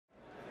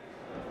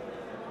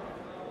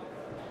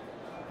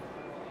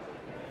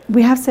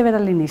We have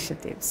several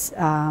initiatives,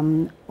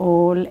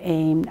 all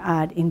aimed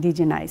at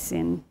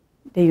indigenizing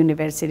the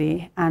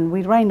university, and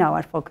we right now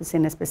are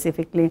focusing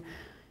specifically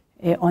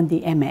on the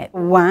MEd.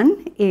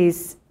 One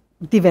is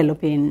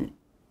developing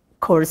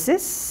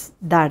courses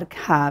that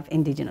have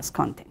indigenous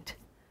content.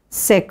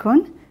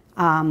 Second,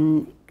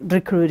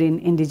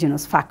 recruiting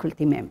indigenous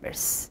faculty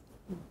members.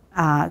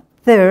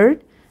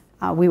 Third,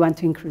 we want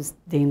to increase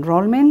the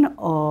enrollment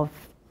of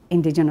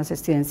indigenous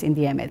students in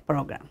the MEd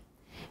program.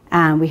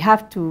 And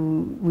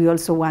we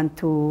also want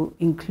to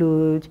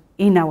include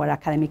in our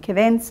academic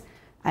events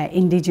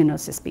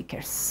indigenous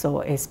speakers,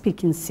 so a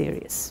speaking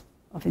series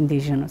of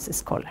indigenous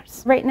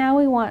scholars. Right now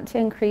we want to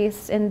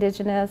increase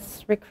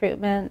indigenous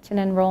recruitment and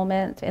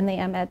enrollment in the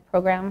MEd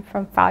program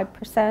from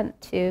 5%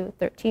 to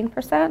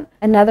 13%.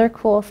 Another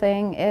cool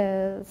thing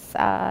is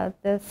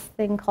this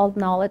thing called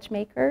Knowledge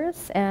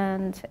Makers,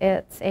 and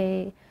it's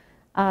a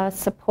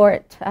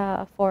support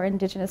for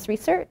indigenous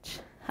research.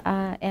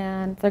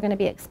 And they're going to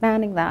be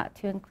expanding that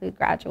to include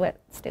graduate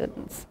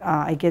students.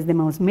 I guess the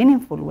most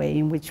meaningful way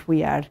in which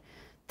we are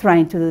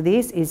trying to do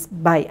this is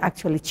by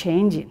actually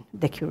changing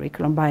the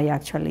curriculum, by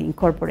actually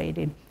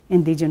incorporating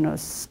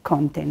indigenous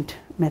content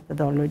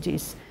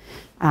methodologies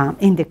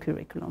in the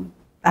curriculum.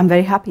 I'm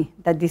very happy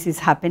that this is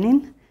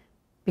happening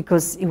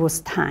because it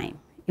was time.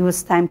 It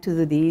was time to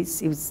do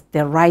this. It was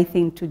the right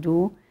thing to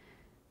do.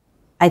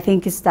 I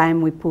think it's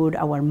time we put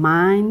our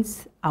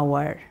minds,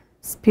 our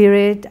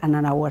spirit and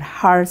our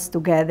hearts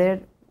together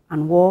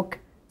and walk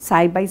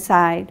side by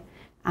side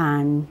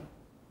and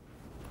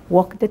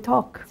walk the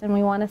talk. And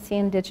we want to see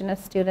indigenous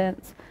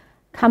students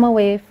come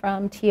away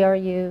from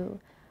TRU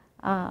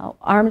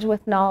armed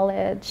with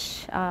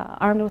knowledge,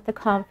 armed with the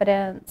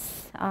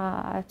confidence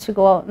to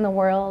go out in the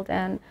world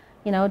and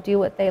do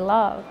what they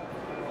love.